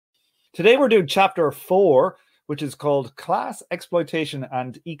Today we're doing chapter 4, which is called Class, Exploitation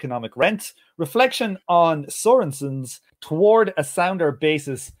and Economic Rent, Reflection on Sorensen's Toward a Sounder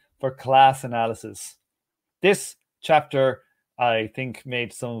Basis for Class Analysis. This chapter, I think,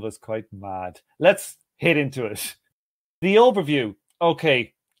 made some of us quite mad. Let's hit into it. The overview.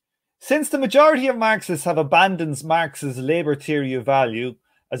 Okay. Since the majority of Marxists have abandoned Marx's labour theory of value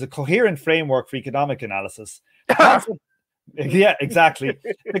as a coherent framework for economic analysis, yeah, exactly.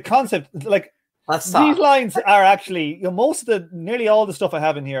 The concept, like, these lines are actually, nearly all the stuff I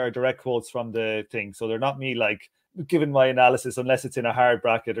have in here are direct quotes from the thing. So they're not me, like, giving my analysis unless it's in a hard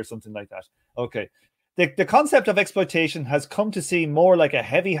bracket or something like that. Okay. The concept of exploitation has come to seem more like a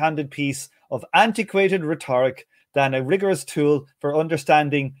heavy-handed piece of antiquated rhetoric than a rigorous tool for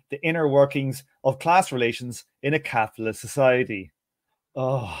understanding the inner workings of class relations in a capitalist society.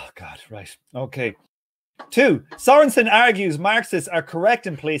 Oh, God, right. Okay. 2. Sorensen argues Marxists are correct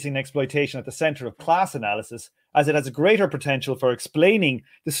in placing exploitation at the center of class analysis, as it has a greater potential for explaining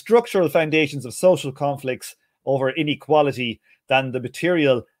the structural foundations of social conflicts over inequality than the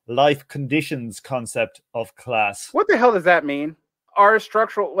material life conditions concept of class. What the hell does that mean? Are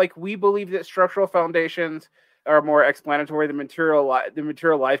structural, like, we believe that structural foundations are more explanatory than material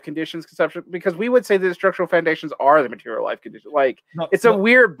life conditions conception, because we would say that the structural foundations are the material life conditions. Like, it's a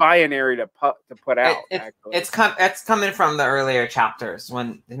weird binary to put out. It's coming from the earlier chapters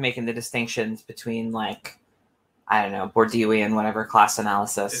when making the distinctions between, like, I don't know, Bourdieuian whatever class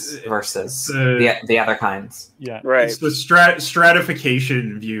analysis versus the other kinds. Yeah, right. It's the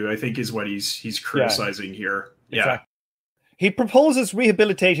stratification view, I think, is what he's criticizing here. Yeah. Exactly. He proposes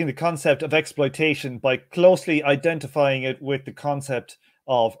rehabilitating the concept of exploitation by closely identifying it with the concept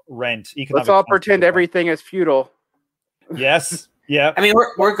of rent. Let's all pretend everything is feudal. Yes. Yeah. I mean,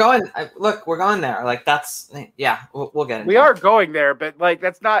 we're going. Look, we're going there. Like, that's, yeah. We'll get it. We are going there, but like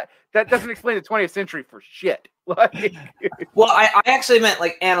that doesn't explain the 20th century for shit. Like, well, I actually meant,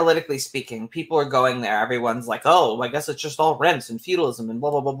 like, analytically speaking, people are going there. Everyone's like, oh, I guess it's just all rents and feudalism and blah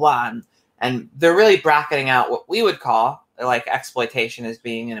blah blah blah, and they're really bracketing out what we would call, like, exploitation as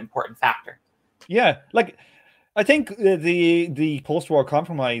being an important factor. Yeah, like, I think the post-war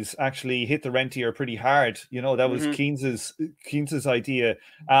compromise actually hit the rentier pretty hard. You know, that was Keynes's idea,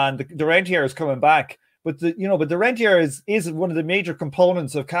 and the rentier is coming back. But the rentier is one of the major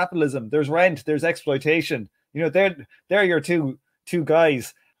components of capitalism. There's rent, there's exploitation. You know, they're your two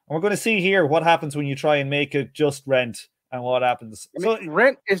guys, and we're going to see here what happens when you try and make it just rent. And what happens?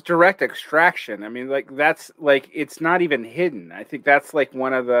 Rent is direct extraction. I mean, like, that's, like, it's not even hidden. I think that's, like,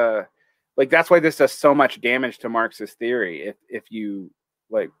 one of the, like, that's why this does so much damage to Marxist theory. If you,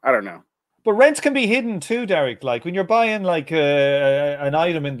 like, I don't know. But rents can be hidden too, Derek. Like, when you're buying, like, an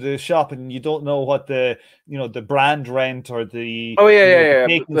item in the shop and you don't know what the brand rent or the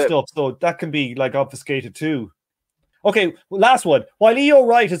stuff. So that can be, like, obfuscated too. Okay, last one. While E.O.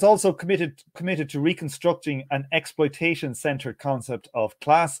 Wright is also committed to reconstructing an exploitation-centered concept of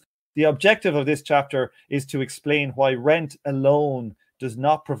class, the objective of this chapter is to explain why rent alone does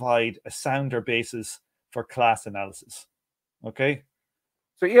not provide a sounder basis for class analysis. Okay?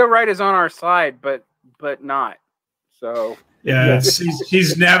 So E.O. Wright is on our side, but not. So yeah,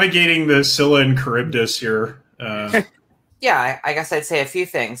 he's navigating the Scylla and Charybdis here. Yeah, I guess I'd say a few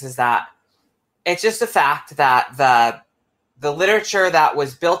things. Is that it's just a fact that the literature that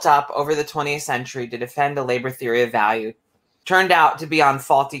was built up over the 20th century to defend the labor theory of value turned out to be on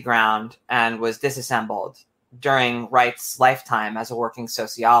faulty ground and was disassembled during Wright's lifetime as a working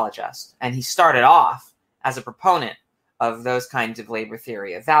sociologist. And he started off as a proponent of those kinds of labor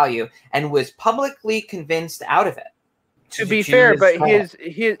theory of value and was publicly convinced out of it. To be fair, but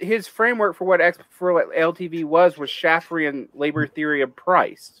his framework for what LTV was Schafferian labor theory of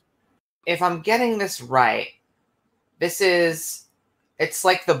price. If I'm getting this right, it's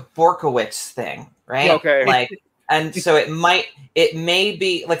like the Borkowitz thing, right? Okay. Like, and so it may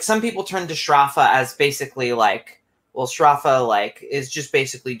be, like, some people turn to Schraffe as basically like, well, Schraffe, like, is just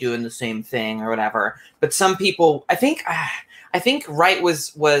basically doing the same thing or whatever. But some people, I think Wright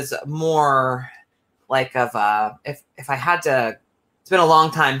was more like of if I had to, it's been a long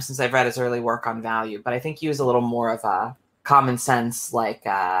time since I've read his early work on value, but I think he was a little more of a common sense, like,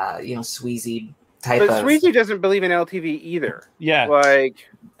 Sweezy type of. But Sweezy doesn't believe in LTV either. Yeah, like,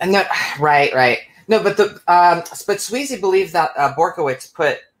 and that, right. No, but Sweezy believed that Borkowitz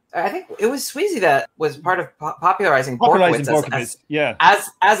put. I think it was Sweezy that was part of popularizing Borkowitz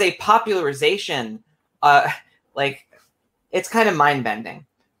as a popularization. Like, it's kind of mind bending.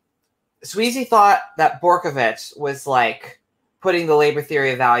 Sweezy thought that Borkowitz was like putting the labor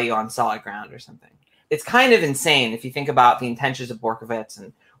theory of value on solid ground or something. It's kind of insane if you think about the intentions of Borkowitz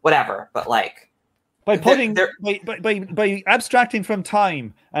and whatever. But like, by putting by abstracting from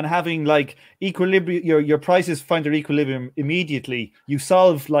time and having like equilibrium, your prices find their equilibrium immediately. You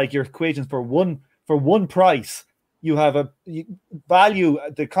solve like your equations for one price. You have value.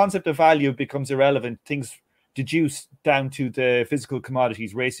 The concept of value becomes irrelevant. Things deduce down to the physical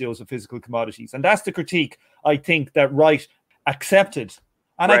commodities, ratios of physical commodities, and that's the critique I think that Wright accepted.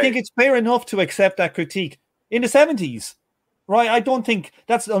 And I think it's fair enough to accept that critique in the 70s. Right, I don't think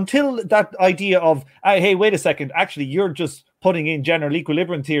that's until that idea of, hey, wait a second, actually, you're just putting in general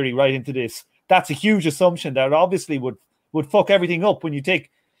equilibrium theory right into this. That's a huge assumption that obviously would fuck everything up when you take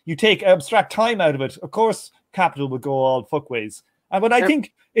abstract time out of it. Of course, capital would go all fuckways. But I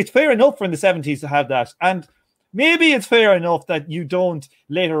think it's fair enough for in the 70s to have that. And maybe it's fair enough that you don't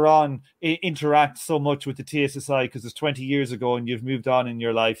later on interact so much with the TSSI because it's 20 years ago and you've moved on in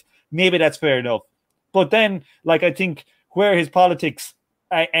your life. Maybe that's fair enough. But then, like, I think where his politics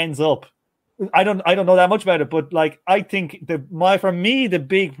ends up, I don't know that much about it, but like I think for me the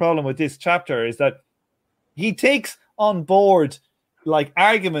big problem with this chapter is that he takes on board like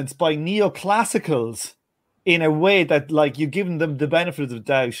arguments by neoclassicals in a way that like you've given them the benefit of the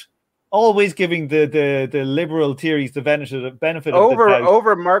doubt, always giving the liberal theories the benefit of the doubt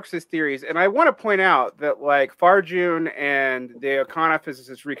over Marxist theories. And I want to point out that like Farjun and the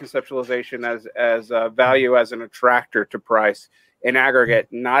econophysicist reconceptualization as value as an attractor to price in aggregate,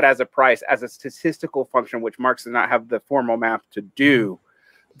 not as a price, as a statistical function, which Marx did not have the formal map to do.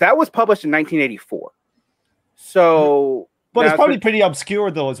 That was published in 1984. So but it's probably pretty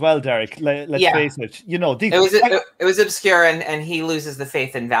obscure though as well, Derek. Let's face it. You know, it was obscure, and he loses the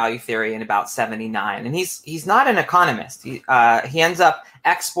faith in value theory in about 79. And he's not an economist. He ends up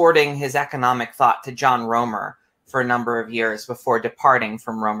exporting his economic thought to John Romer for a number of years before departing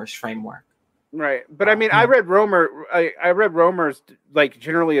from Romer's framework. Right, but I mean, I read Romer. I read Romer's like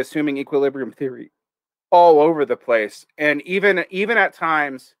generally assuming equilibrium theory all over the place, and even at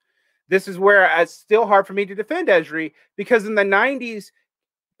times. This is where it's still hard for me to defend Esri, because in the 90s,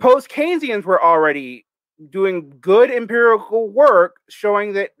 post-Keynesians were already doing good empirical work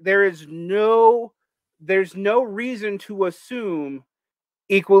showing that there's no reason to assume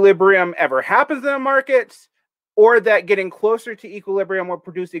equilibrium ever happens in the markets or that getting closer to equilibrium will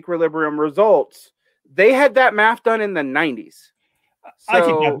produce equilibrium results. They had that math done in the 90s. So, I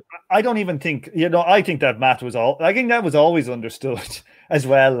think that math was I think that was always understood as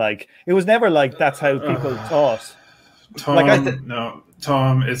well. Like it was never like that's how people thought.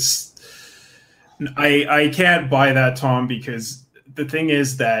 Tom, it's I can't buy that, Tom, because the thing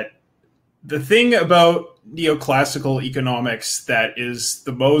is that the thing about neoclassical economics that is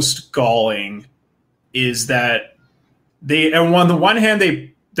the most galling is that on the one hand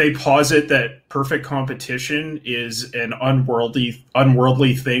they posit that perfect competition is an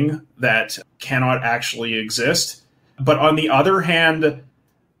unworldly thing that cannot actually exist. But on the other hand,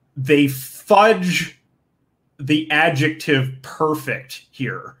 they fudge the adjective perfect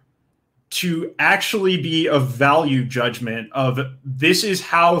here to actually be a value judgment of this is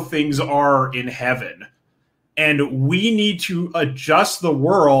how things are in heaven. And we need to adjust the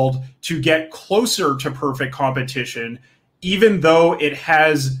world to get closer to perfect competition, even though it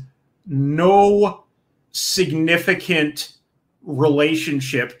has no significant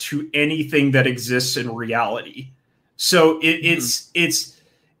relationship to anything that exists in reality. So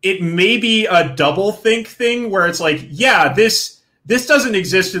it may be a double think thing where it's like, yeah, this doesn't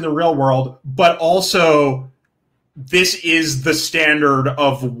exist in the real world, but also this is the standard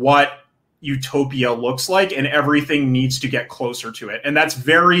of what utopia looks like, and everything needs to get closer to it. And that's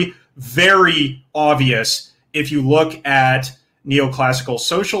very, very obvious if you look at neoclassical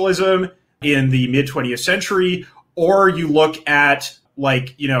socialism in the mid-20th century, or you look at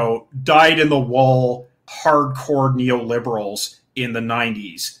dyed-in-the-wool hardcore neoliberals in the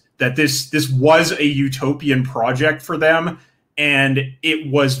 90s, that this was a utopian project for them, and it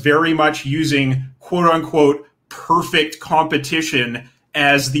was very much using quote-unquote perfect competition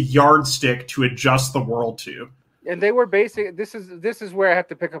as the yardstick to adjust the world to. And they were basic. This is where I have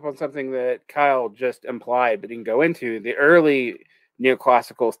to pick up on something that Kyle just implied, but didn't go into. The early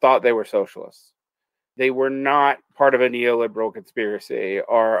neoclassicals thought they were socialists. They were not part of a neoliberal conspiracy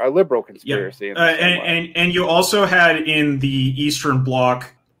or a liberal conspiracy. Yeah. And you also had in the Eastern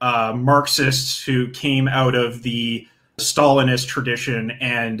Bloc Marxists who came out of the Stalinist tradition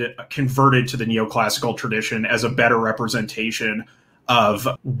and converted to the neoclassical tradition as a better representation of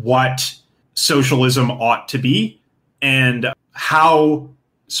what socialism ought to be and how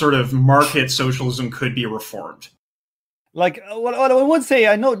sort of market socialism could be reformed. Like what I would say,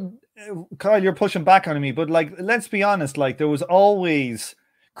 I know, Kyle, you're pushing back on me, but like, let's be honest, like there was always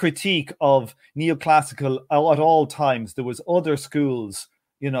critique of neoclassical at all times. There was other schools,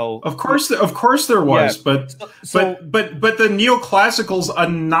 Of course there was, but the neoclassicals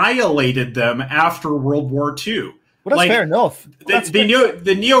annihilated them after World War II. Well, that's fair enough.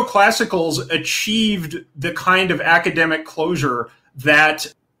 The neoclassicals achieved the kind of academic closure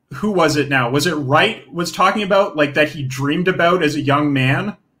that, who was it now? Was it Wright was talking about, like, that he dreamed about as a young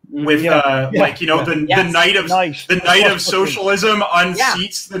man? With the night of socialism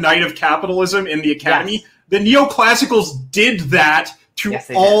unseats the night of capitalism in the academy. Yes. The neoclassicals did that to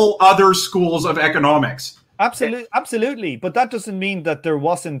all other schools of economics. Absolutely. But that doesn't mean that there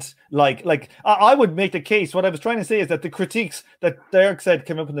wasn't I would make the case. What I was trying to say is that the critiques that Derek said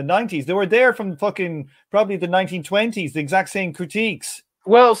came up in the 90s, they were there from fucking probably the 1920s, the exact same critiques.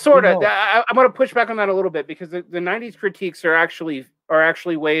 Well, sort of. I'm going to push back on that a little bit, because the 90s critiques are actually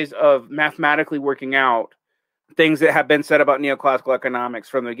ways of mathematically working out things that have been said about neoclassical economics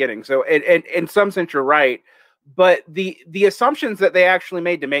from the beginning. So in some sense, you're right. But the assumptions that they actually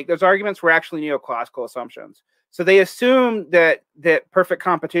made to make those arguments were actually neoclassical assumptions. So they assumed that perfect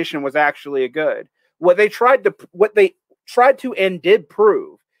competition was actually a good. What they tried to and did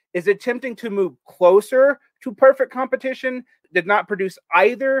prove is attempting to move closer to perfect competition did not produce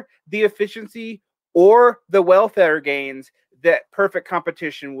either the efficiency or the welfare gains that perfect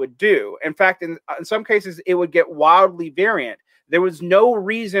competition would do. In fact, in some cases, it would get wildly variant. There was no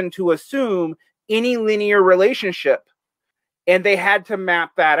reason to assume any linear relationship, and they had to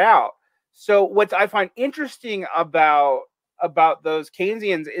map that out. So what I find interesting about those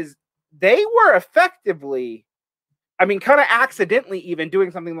Keynesians is they were effectively, kind of accidentally even,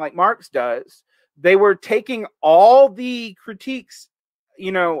 doing something like Marx does. They were taking all the critiques,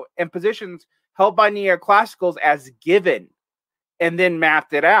 and positions held by neoclassicals as given, and then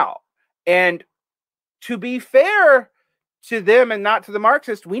mapped it out. And to be fair to them and not to the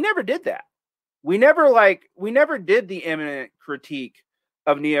Marxists, we never did that. We never did the imminent critique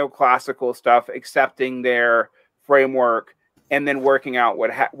of neoclassical stuff, accepting their framework and then working out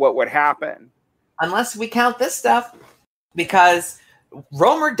what would happen. Unless we count this stuff, because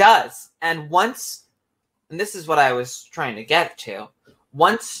Romer does. And this is what I was trying to get to,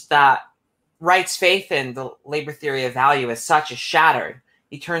 once that Wright's faith in the labor theory of value as such is shattered,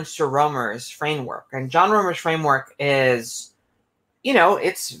 he turns to Romer's framework. And John Romer's framework is,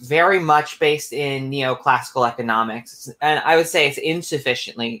 it's very much based in neoclassical economics. And I would say it's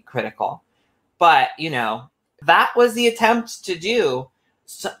insufficiently critical. But, that was the attempt to do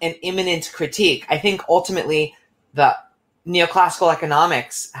an imminent critique. I think ultimately the neoclassical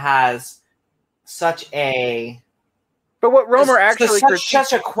economics has such a... But what Romer actually...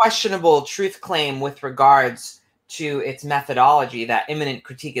 Such a questionable truth claim with regards to its methodology that imminent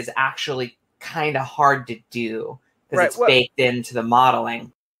critique is actually kind of hard to do because it's baked into the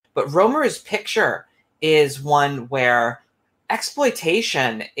modeling. But Romer's picture is one where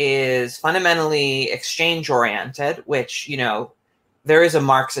exploitation is fundamentally exchange-oriented, which, there is a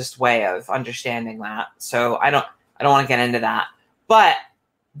Marxist way of understanding that. So I don't want to get into that. But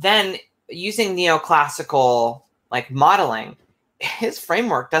then using neoclassical modeling, his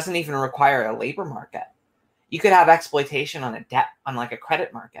framework doesn't even require a labor market. You could have exploitation on a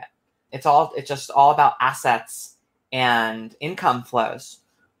credit market. It's just all about assets and income flows,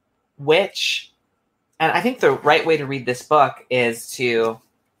 and I think the right way to read this book is to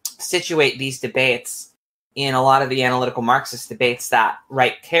situate these debates in a lot of the analytical Marxist debates that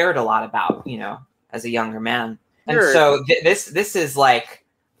Wright cared a lot about, as a younger man. And so this is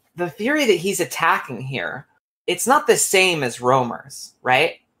the theory that he's attacking here. It's not the same as Romer's,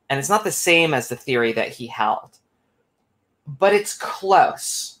 right? And it's not the same as the theory that he held. But it's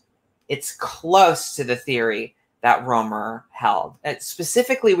close. It's close to the theory that Romer held,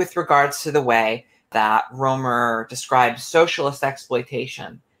 specifically with regards to the way that Romer describes socialist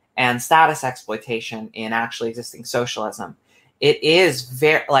exploitation and status exploitation in actually existing socialism. It is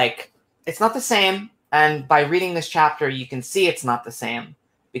very, it's not the same. And by reading this chapter, you can see it's not the same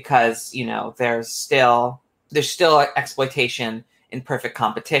because, there's still exploitation in perfect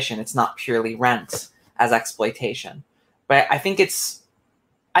competition. It's not purely rent as exploitation. But I think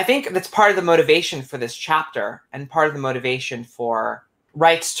that's part of the motivation for this chapter, and part of the motivation for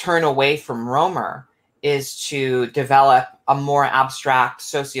Wright's turn away from Romer is to develop a more abstract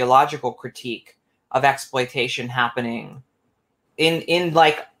sociological critique of exploitation happening in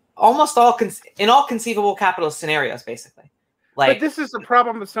almost all conceivable capitalist scenarios, basically. But this is the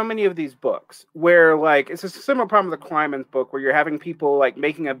problem with so many of these books, where it's a similar problem with the Kleiman's book, where you're having people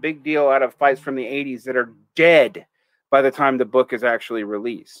making a big deal out of fights from the 80s that are dead by the time the book is actually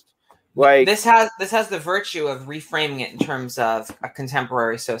released. Like this has the virtue of reframing it in terms of a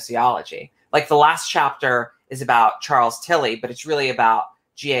contemporary sociology. Like the last chapter is about Charles Tilly, but it's really about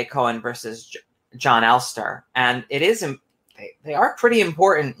G.A. Cohen versus John Elster, and it is they are pretty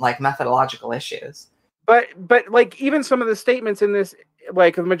important like methodological issues. But like even some of the statements in this,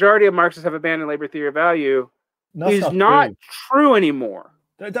 like the majority of Marxists have abandoned labor theory of value, is not true anymore.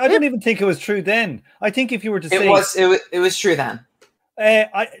 I don't even think it was true then. I think if you were to say it was true then.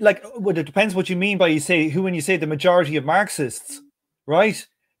 Well, it depends what you mean by when you say the majority of Marxists, right?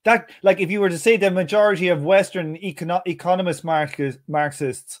 That like if you were to say the majority of Western economist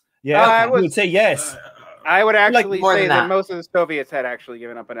Marxists, you would say yes. I would actually say that most of the Soviets had actually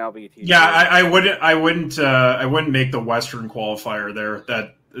given up on LBT. Yeah, I wouldn't make the Western qualifier there.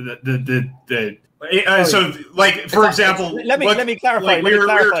 So, like for example, let me clarify. Like, we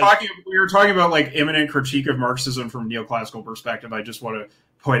were talking about like imminent critique of Marxism from neoclassical perspective. I just want to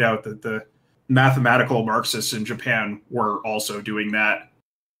point out that the mathematical Marxists in Japan were also doing that,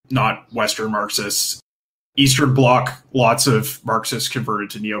 not Western Marxists. Eastern Bloc, lots of Marxists converted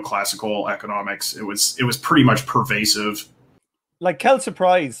to neoclassical economics. It was pretty much pervasive. Like Kel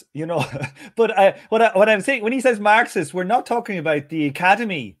Surprise, you know. But what I'm saying, when he says Marxist, we're not talking about the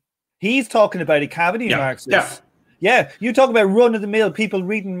academy. He's talking about academy Marxists. Yeah, you talk about run-of-the-mill people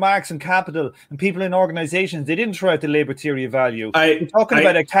reading Marx and Capital and people in organizations. They didn't throw out the labor theory of value. You're talking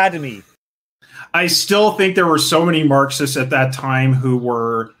about academy. I still think there were so many Marxists at that time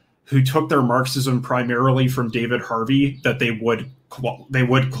who took their Marxism primarily from David Harvey that they would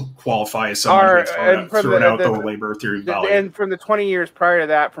qualify as someone who thrown out the labor theory of value. And from the 20 years prior to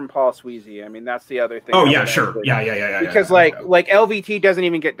that, from Paul Sweezy. I mean, that's the other thing. Oh yeah, sure, yeah. Because like LVT doesn't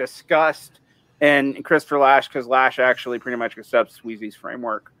even get discussed in Christopher Lasch because Lasch actually pretty much accepts Sweezy's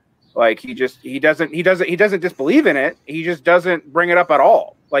framework. Like he doesn't disbelieve in it. He just doesn't bring it up at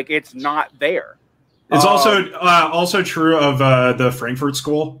all. Like it's not there. It's also true of the Frankfurt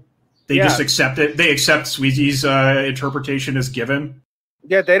School. They just accept it. They accept Sweezy's interpretation as given.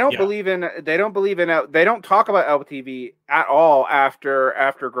 Yeah, they don't believe in. They don't talk about LTV at all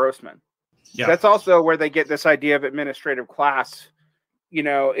after Grossman. Yeah, that's also where they get this idea of administrative class. You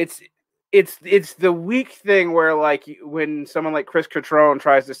know, it's the weak thing where like when someone like Chris Catrone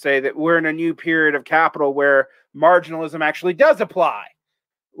tries to say that we're in a new period of capital where marginalism actually does apply.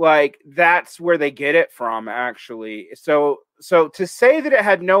 Like that's where they get it from, actually. So to say that it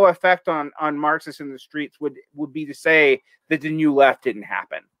had no effect on Marxists in the streets would be to say that the new left didn't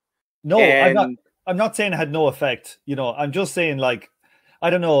happen. No, I'm not saying it had no effect. You know, I'm just saying like I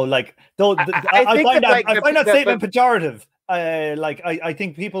don't know, like I find that statement pejorative. I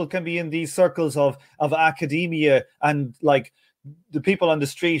think people can be in these circles of academia and like the people on the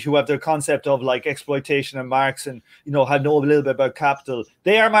street who have their concept of like exploitation and Marx and, you know, know a little bit about capital.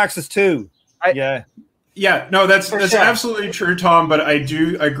 They are Marxists too. Yeah, no, that's sure. Absolutely true, Tom. But I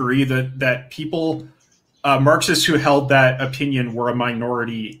do agree that people, Marxists who held that opinion were a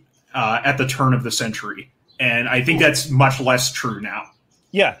minority at the turn of the century. And I think that's much less true now.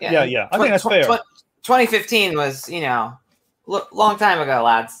 Yeah. I think that's fair. 2015 was, you know, long time ago,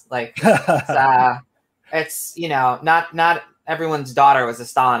 lads. Like, it's you know, not everyone's daughter was a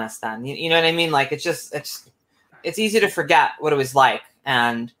Stalinist then. You know what I mean? Like, it's easy to forget what it was like.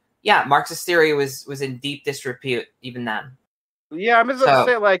 And yeah, Marxist theory was in deep disrepute even then. Yeah, I'm just going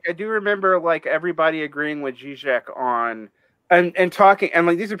to say, like, I do remember like everybody agreeing with Zizek on and talking, and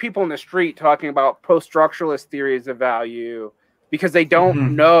like these are people in the street talking about post-structuralist theories of value because they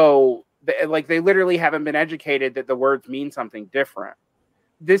don't know, like they literally haven't been educated that the words mean something different.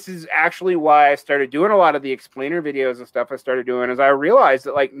 This is actually why I started doing a lot of the explainer videos and stuff I started doing, is I realized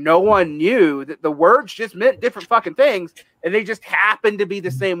that like no one knew that the words just meant different fucking things and they just happened to be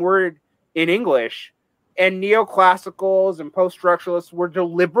the same word in English. And neoclassicals and post-structuralists were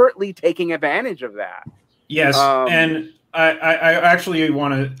deliberately taking advantage of that. Yes, and I actually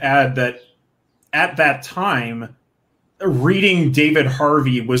want to add that at that time, reading David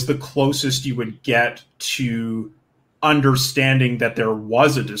Harvey was the closest you would get to understanding that there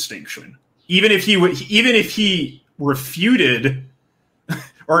was a distinction, even if he refuted,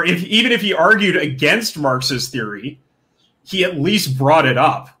 or even if he argued against Marxist theory, he at least brought it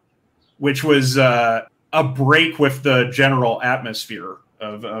up, which was a break with the general atmosphere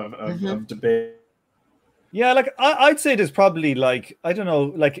of debate. Yeah, like I'd say there's probably like, I don't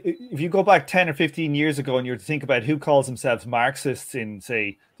know, like if you go back 10 or 15 years ago and you're to think about who calls themselves Marxists in,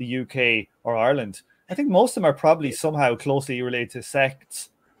 say, the UK or Ireland, I think most of them are probably somehow closely related to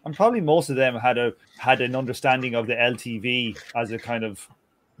sects. And probably most of them had an understanding of the LTV as a kind of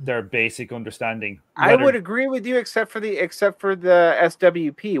their basic understanding. I would agree with you, except for the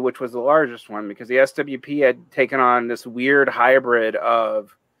SWP, which was the largest one, because the SWP had taken on this weird hybrid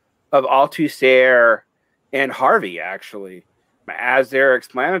of Althusser and Harvey, actually, as their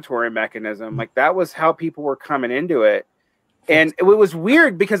explanatory mechanism. Like, that was how people were coming into it. And it was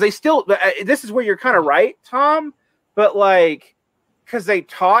weird because they still, this is where you're kind of right, Tom, but like, because they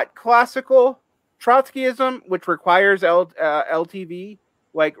taught classical Trotskyism, which requires LTV,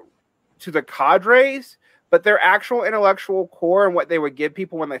 like, to the cadres, but their actual intellectual core and what they would give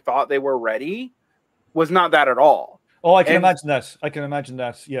people when they thought they were ready was not that at all. Oh, I can imagine that. I can imagine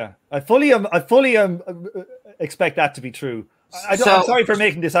that. Yeah, I fully expect that to be true. I'm sorry for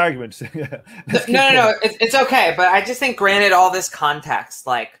making this argument. No, it's okay. But I just think, granted all this context,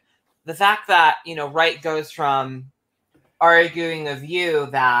 like the fact that, Wright goes from arguing a view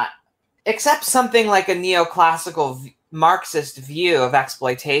that accepts something like a neoclassical Marxist view of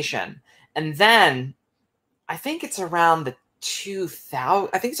exploitation, and then I think it's around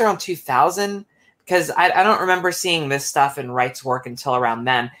 2000, because I don't remember seeing this stuff in Wright's work until around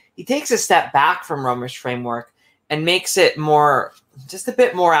then. He takes a step back from Romer's framework and makes it just a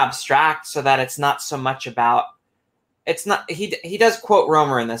bit more abstract, so that it's not so much about, he does quote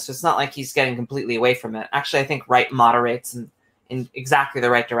Romer in this, so it's not like he's getting completely away from it. Actually, I think Wright moderates in exactly the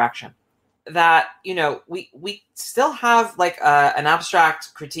right direction. That, we still have like an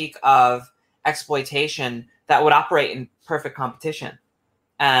abstract critique of exploitation that would operate in perfect competition,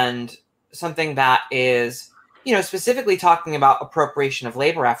 and something that is, specifically talking about appropriation of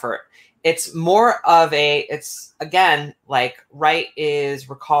labor effort. It's more of it's again, like Wright is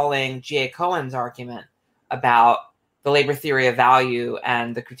recalling G.A. Cohen's argument about the labor theory of value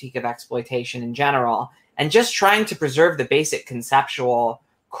and the critique of exploitation in general, and just trying to preserve the basic conceptual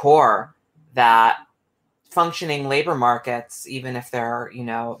core that functioning labor markets, even if they're,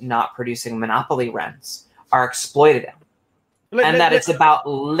 not producing monopoly rents, are exploitative. And that it's about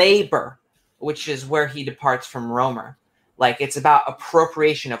labor, which is where he departs from Romer. Like, it's about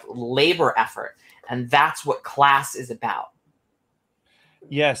appropriation of labor effort, and that's what class is about.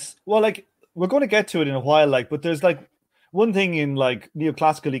 Yes. Well, like, we're going to get to it in a while, like, but there's like one thing in like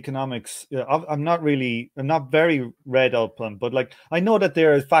neoclassical economics, I'm not very read up on, but like, I know that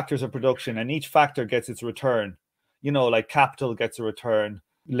there are factors of production and each factor gets its return, like capital gets a return,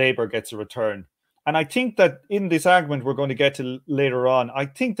 labor gets a return. And I think that in this argument we're going to get to later on, I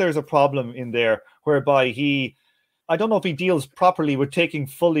think there's a problem in there whereby I don't know if he deals properly with taking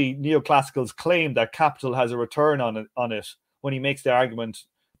fully neoclassical's claim that capital has a return on it when he makes the argument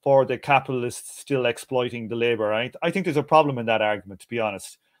for the capitalists still exploiting the labor, right? I think there's a problem in that argument, to be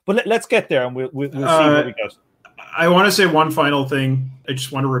honest. But let's get there, and we'll see what we get. I want to say one final thing. I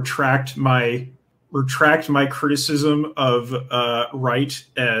just want to retract my criticism of Wright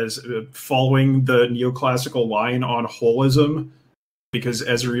as following the neoclassical line on holism, because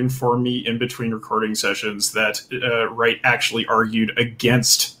Ezra informed me in between recording sessions that Wright actually argued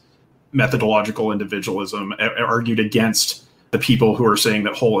against methodological individualism, argued against the people who are saying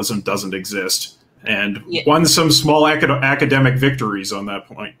that holism doesn't exist, and won some small academic victories on that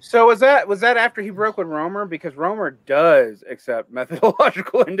point. So was that after he broke with Romer? Because Romer does accept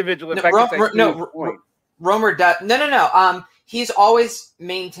methodological individualism. Romer does. No. He's always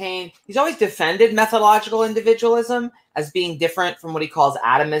defended methodological individualism as being different from what he calls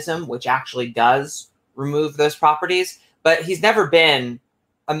atomism, which actually does remove those properties. But he's never been,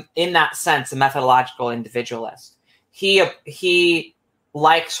 in that sense, a methodological individualist. He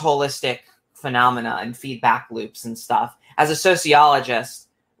likes holistic phenomena and feedback loops and stuff. As a sociologist,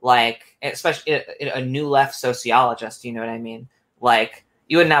 like, especially a new left sociologist, you know what I mean? Like,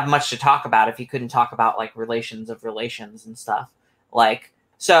 you wouldn't have much to talk about if you couldn't talk about like relations of relations and stuff. Like,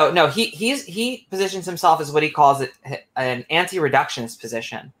 so no, he positions himself as what he calls it an anti-reductionist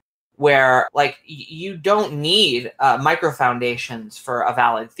position, where like you don't need micro foundations for a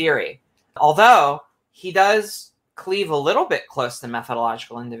valid theory. Although he does cleave a little bit close to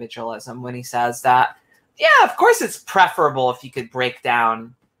methodological individualism when he says that, yeah, of course it's preferable if you could break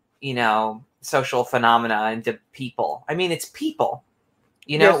down, social phenomena into people. I mean, it's people,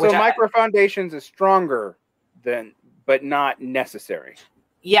 so micro foundations is stronger but not necessary.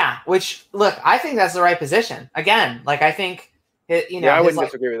 Yeah, which, look, I think that's the right position. Again, like, I think, I wouldn't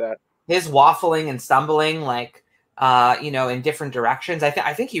disagree with that. His waffling and stumbling, like, in different directions.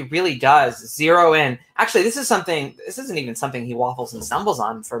 I think he really does zero in. Actually, this isn't even something he waffles and stumbles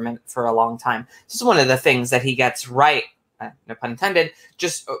on for a long time. This is one of the things that he gets right, no pun intended,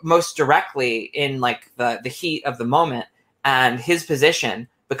 just most directly in like the heat of the moment, and his position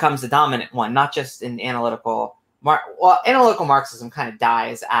becomes the dominant one, not just in analytical analytical Marxism kind of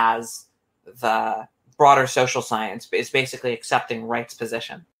dies as the broader social science, but it's basically accepting Wright's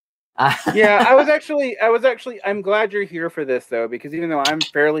position. Yeah, I'm glad you're here for this, though, because even though I'm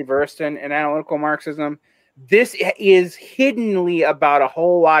fairly versed in analytical Marxism, this is hiddenly about a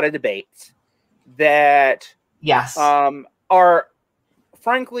whole lot of debates that are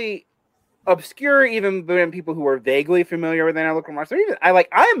frankly obscure, even between people who are vaguely familiar with analytical Marxism. I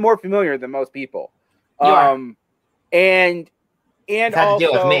am more familiar than most people. You are. And It's had also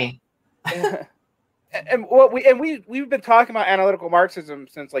to deal with me. and we've been talking about analytical Marxism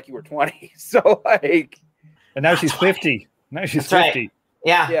since like you were 20. So like, and now she's 50. Now she's That's 50. Right.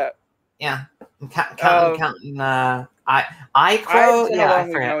 Yeah. Yeah. I'm counting. I forget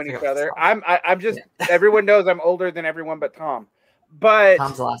knowing each other. I'm just everyone knows I'm older than everyone but Tom. But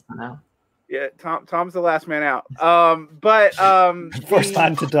Tom's the last one out. Yeah, Tom's the last man out. First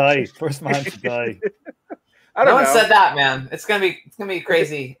man to die. First man to die. I don't know. No one said that, man. It's gonna be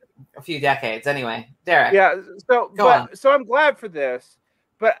crazy. A few decades, anyway. Derek. Yeah. So I'm glad for this,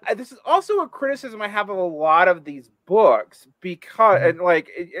 but this is also a criticism I have of a lot of these books because, and like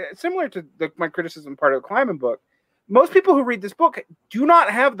similar to my criticism part of the Kleiman book, most people who read this book do not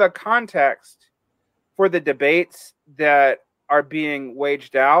have the context for the debates that are being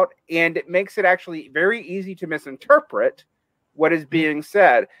waged out, and it makes it actually very easy to misinterpret what is being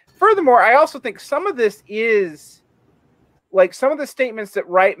said. Furthermore, I also think some of this is like some of the statements that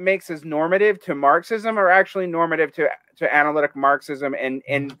Wright makes as normative to Marxism are actually normative to analytic Marxism and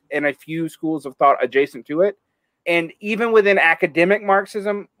a few schools of thought adjacent to it. And even within academic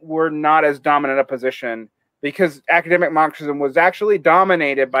Marxism, we're not as dominant a position because academic Marxism was actually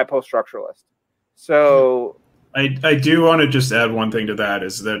dominated by post-structuralists. So I do want to just add one thing to that,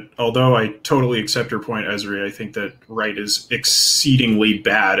 is that although I totally accept your point, Esri, I think that Wright is exceedingly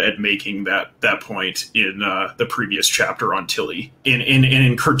bad at making that point in the previous chapter on Tilly, in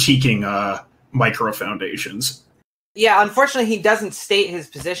critiquing micro foundations. Yeah, unfortunately, he doesn't state his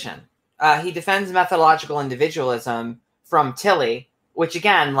position. He defends methodological individualism from Tilly, which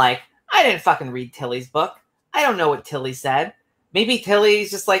again, like, I didn't fucking read Tilly's book. I don't know what Tilly said. Maybe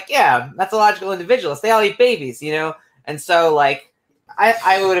Tilly's just like, yeah, methodological individualists. They all eat babies, you know? And so, like,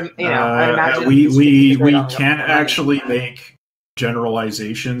 I would, you know, I imagine... We can't actually make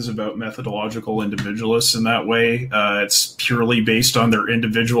generalizations about methodological individualists in that way. It's purely based on their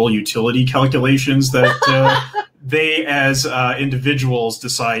individual utility calculations that they, as individuals,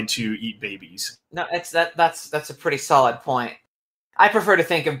 decide to eat babies. No, that's a pretty solid point. I prefer to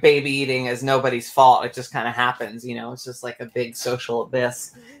think of baby eating as nobody's fault. It just kind of happens, you know. It's just like a big social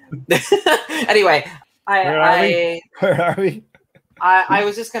abyss. Anyway, Where are we? I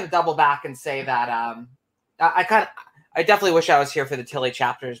was just going to double back and say that I definitely wish I was here for the Tilly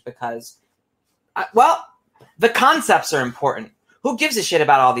chapters because, the concepts are important. Who gives a shit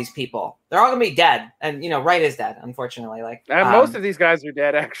about all these people? They're all going to be dead, and you know, Wright is dead, unfortunately. Like most of these guys are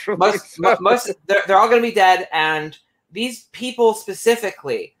dead, actually. They're all going to be dead, and these people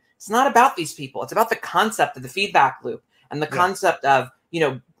specifically, it's not about these people. It's about the concept of the feedback loop and the concept of, you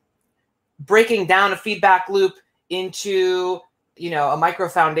know, breaking down a feedback loop into, you know, a micro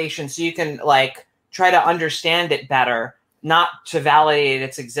foundation so you can like try to understand it better, not to validate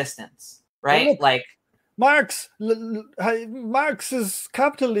its existence, right? Look, like Marx's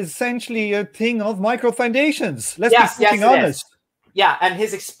capital is essentially a thing of micro foundations. Let's be fucking honest. Yeah, and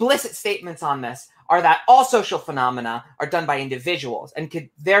his explicit statements on this are that all social phenomena are done by individuals and could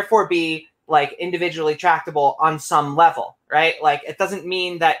therefore be like individually tractable on some level, right? Like it doesn't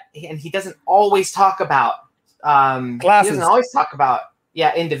mean that, and he doesn't always talk about classes. He doesn't always talk about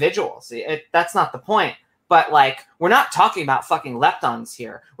individuals. That's not the point. But like we're not talking about fucking leptons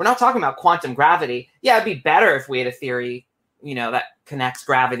here. We're not talking about quantum gravity. Yeah, it'd be better if we had a theory, you know, that connects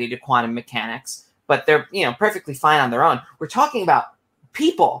gravity to quantum mechanics. But they're, you know, perfectly fine on their own. We're talking about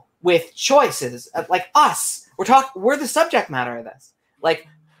people with choices, like us. We're the subject matter of this. Like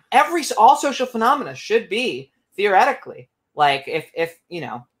all social phenomena should be theoretically, like if you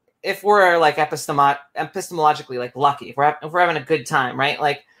know, if we're like epistemologically like lucky, if we're having a good time, right?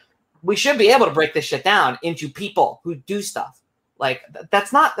 Like we should be able to break this shit down into people who do stuff. Like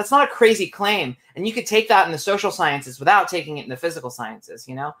that's not a crazy claim, and you could take that in the social sciences without taking it in the physical sciences.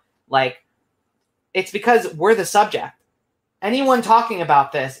 You know, like it's because we're the subject. Anyone talking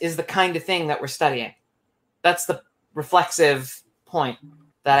about this is the kind of thing that we're studying. That's the reflexive point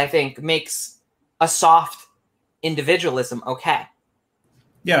that I think makes a soft individualism okay.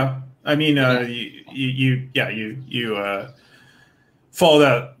 Yeah, I mean, you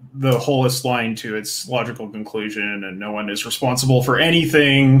follow the wholest line to its logical conclusion, and no one is responsible for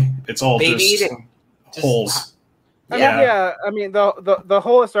anything. It's all baby just eating. holes. I mean, the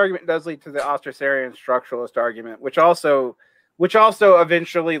holist argument does lead to the Austrasarian structuralist argument, which also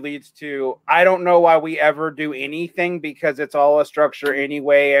eventually leads to, I don't know why we ever do anything because it's all a structure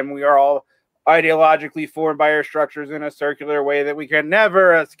anyway, and we are all ideologically formed by our structures in a circular way that we can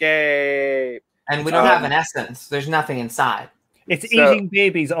never escape. And we don't have an essence. There's nothing inside. It's eating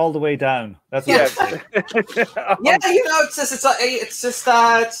babies all the way down. That's what it's yeah, it's just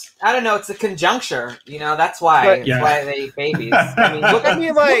I don't know. It's a conjuncture. That's why. That's why they eat babies. I mean, look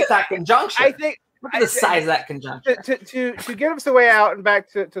at that conjunction. I think. Look at the size of that conjunction. To get us the way out and back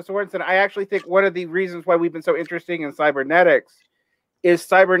to Sorensen, I actually think one of the reasons why we've been so interested in cybernetics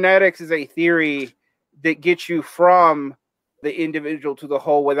is a theory that gets you from the individual to the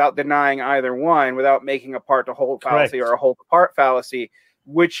whole without denying either one, without making a part to whole fallacy or a whole to part fallacy,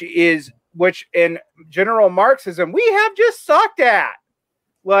 which in general Marxism we have just sucked at.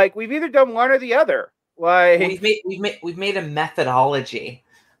 Like, we've either done one or the other. Like, we've made a methodology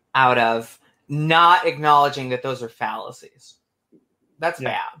out of not acknowledging that those are fallacies. That's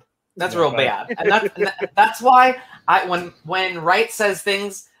bad. That's real bad. And that's why when Wright says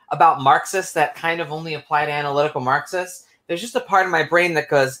things about Marxists that kind of only apply to analytical Marxists, there's just a part of my brain that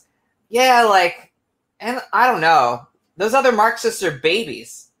goes, and I don't know, those other Marxists are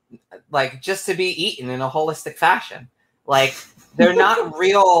babies, like, just to be eaten in a holistic fashion. Like, they're not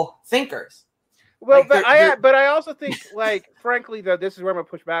real thinkers. Well, but I also think, like, frankly, though, this is where I'm gonna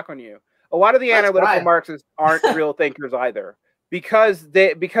push back on you. A lot of the analytical Marxists aren't real thinkers either, because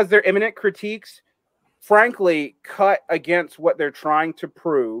their imminent critiques, frankly, cut against what they're trying to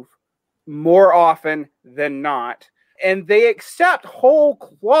prove more often than not, and they accept whole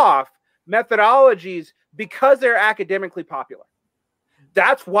cloth methodologies because they're academically popular.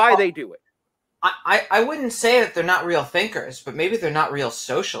 That's why they do it. I wouldn't say that they're not real thinkers, but maybe they're not real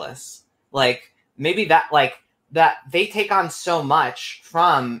socialists. Like, maybe that they take on so much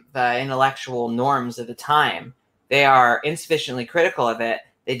from the intellectual norms of the time. They are insufficiently critical of it.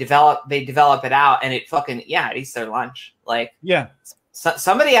 They develop it out, and it eats their lunch. Like,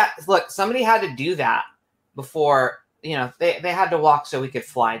 somebody had to do that before, they had to walk so we could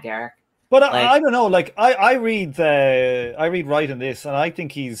fly, Derek. But I don't know. Like, I read Wright in this, and I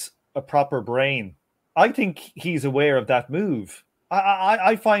think he's a proper brain. I think he's aware of that move.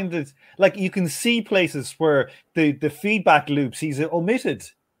 I find that, like, you can see places where the feedback loops he's omitted.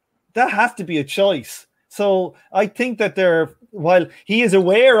 That has to be a choice. So I think that while he is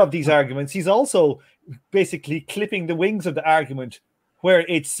aware of these arguments, he's also basically clipping the wings of the argument where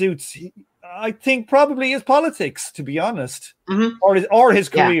it suits, I think, probably his politics, to be honest, or his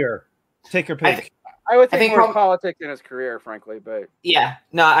career. Take your pick. I would think more politics in his career, frankly, but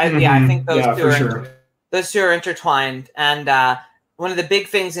I think those two are intertwined. And one of the big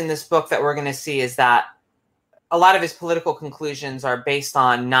things in this book that we're going to see is that a lot of his political conclusions are based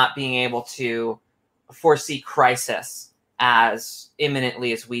on not being able to foresee crisis as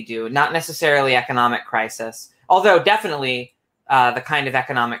imminently as we do. Not necessarily economic crisis, although definitely the kind of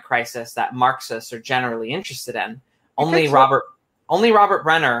economic crisis that Marxists are generally interested in. Only Robert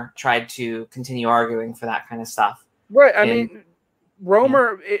Brenner tried to continue arguing for that kind of stuff. Right. I mean,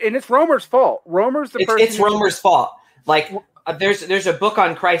 Romer, and it's Romer's fault. Romer's the person. It's Romer's fault. Like, there's a book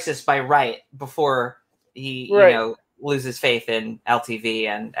on crisis by Wright before he loses faith in LTV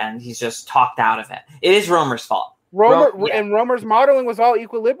and he's just talked out of it. It is Romer's fault. And Romer's modeling was all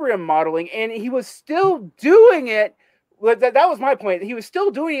equilibrium modeling, and he was still doing it. That was my point. He was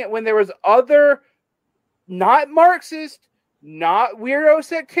still doing it when there was other, not Marxist, not weirdo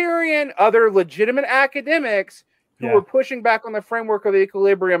sectarian, other legitimate academics who were pushing back on the framework of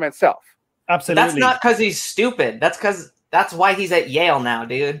equilibrium itself. Absolutely. That's not because he's stupid. That's why he's at Yale now,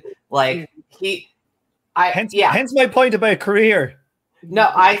 dude. Like, hence my point about career.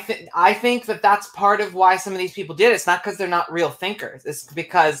 No, I think that's part of why some of these people did it. It's not because they're not real thinkers. It's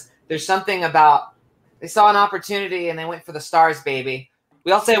because there's something about, they saw an opportunity and they went for the stars, baby.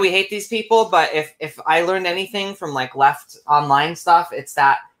 We all say we hate these people, but if I learned anything from, like, left online stuff, it's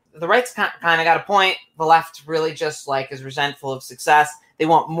that the right's kind of got a point. The left really just, like, is resentful of success. They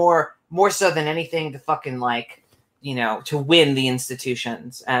want more so than anything to fucking, like, to win the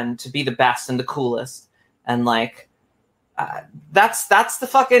institutions and to be the best and the coolest. And, like, that's the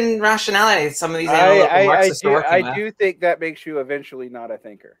fucking rationality some of these analytical Marxists are working with. I do think that makes you eventually not a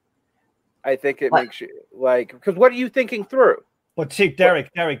thinker. I think it makes you, like, because what are you thinking through? But see,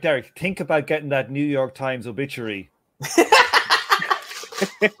 Derek, think about getting that New York Times obituary.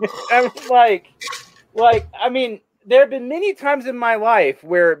 I was like, I mean, there have been many times in my life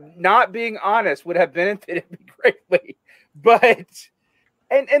where not being honest would have benefited me greatly. But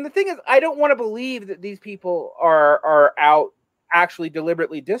And the thing is, I don't want to believe that these people are out actually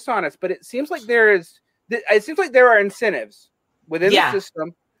deliberately dishonest, but it seems like there are incentives within the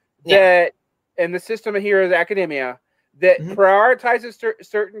system that, and the system here is academia, that prioritizes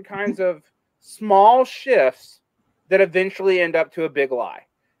certain kinds of small shifts that eventually end up to a big lie.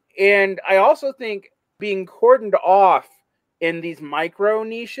 And I also think being cordoned off in these micro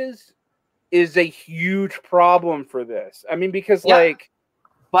niches is a huge problem for this. I mean, because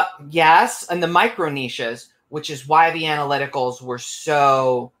But yes, and the micro niches, which is why the analyticals were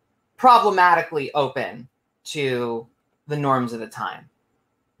so problematically open to the norms of the time.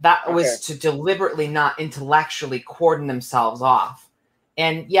 That was to deliberately not intellectually cordon themselves off.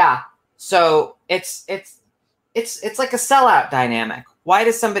 And so it's like a sellout dynamic. Why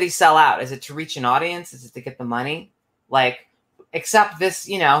does somebody sell out? Is it to reach an audience? Is it to get the money? Like, except this,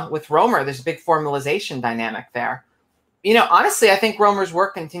 with Romer, there's a big formalization dynamic there. Honestly, I think Romer's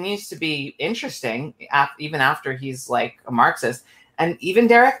work continues to be interesting, even after he's like a Marxist. And even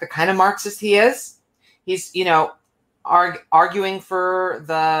Derek, the kind of Marxist he is, he's, arguing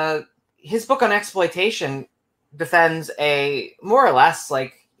for his book on exploitation defends a more or less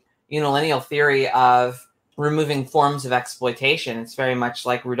like unilineal theory of removing forms of exploitation. It's very much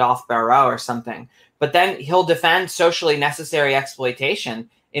like Rudolf Barreau or something. But then he'll defend socially necessary exploitation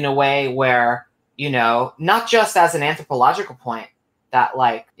in a way where, not just as an anthropological point that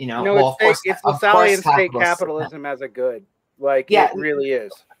of course, it's Lassallean state capitalism as a good. It really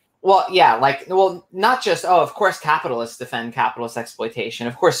is. Well, not just, of course, capitalists defend capitalist exploitation.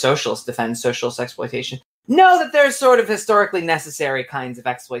 Of course, socialists defend socialist exploitation. Know that there's sort of historically necessary kinds of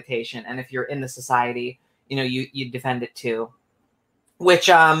exploitation. And if you're in the society, you defend it too. Which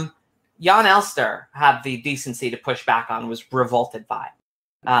Jan Elster had the decency to push back on, was revolted by.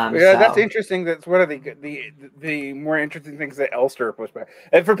 That's interesting. That's one of the more interesting things that Elster pushed back.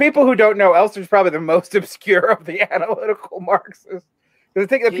 And for people who don't know, Elster's probably the most obscure of the analytical Marxists. Because I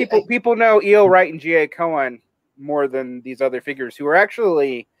think that people know E.O. Wright and G.A. Cohen more than these other figures who are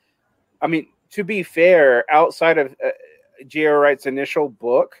actually, I mean, to be fair, outside of G.A. Wright's initial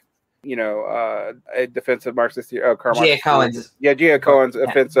book, a defense of Marxist theory, G.A. Cohen's. Yeah, G.A. Cohen's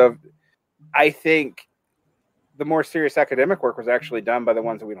offense of, I think the more serious academic work was actually done by the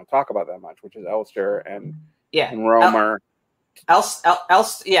ones that we don't talk about that much, which is Elster and Romer. But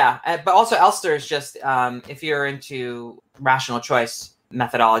also Elster is just, if you're into rational choice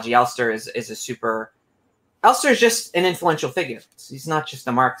methodology, Elster is just an influential figure. He's not just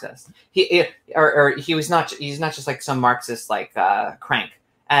a Marxist. He's not just like some Marxist crank.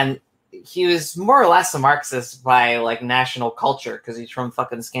 And he was more or less a Marxist by like national culture because he's from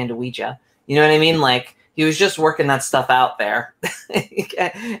fucking Scandinavia. You know what I mean? Like, he was just working that stuff out there. He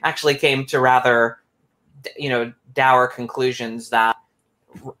actually came to rather, dour conclusions that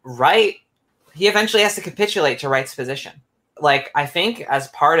Wright, he eventually has to capitulate to Wright's position. Like, I think as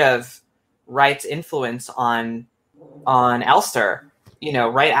part of Wright's influence on Elster,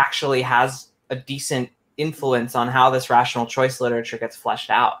 Wright actually has a decent influence on how this rational choice literature gets fleshed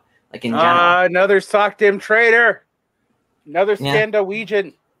out. Like, in general. Another Sockdim traitor. Another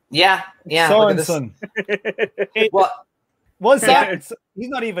Scandinavian. Yeah. Sorensen. Was that? He's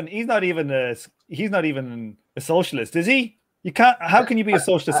not even a socialist, is he? You can't. How can you be a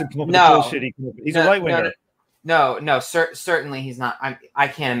socialist and come up with the bullshit? He's a right winger. No, certainly he's not. I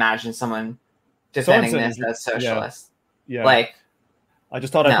can't imagine someone defending Sorensen this as socialist. Yeah. Like, I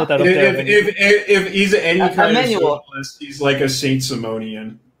just thought I'd put that up there. If he's any kind of socialist, he's like a Saint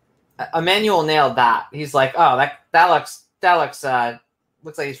Simonian. Emmanuel nailed that. He's like, oh, that looks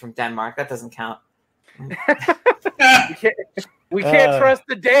like he's from Denmark. That doesn't count. we can't trust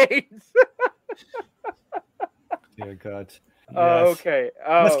the dates. Dear God. Yes. Okay.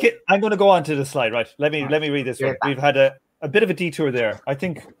 I'm going to go on to the slide. Right. Let me read this one. We've had a bit of a detour there. I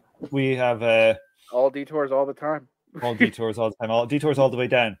think we have all detours all the time. All detours all the time. All detours all the way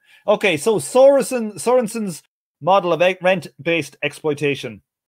down. Okay. So Sorensen's model of rent-based exploitation.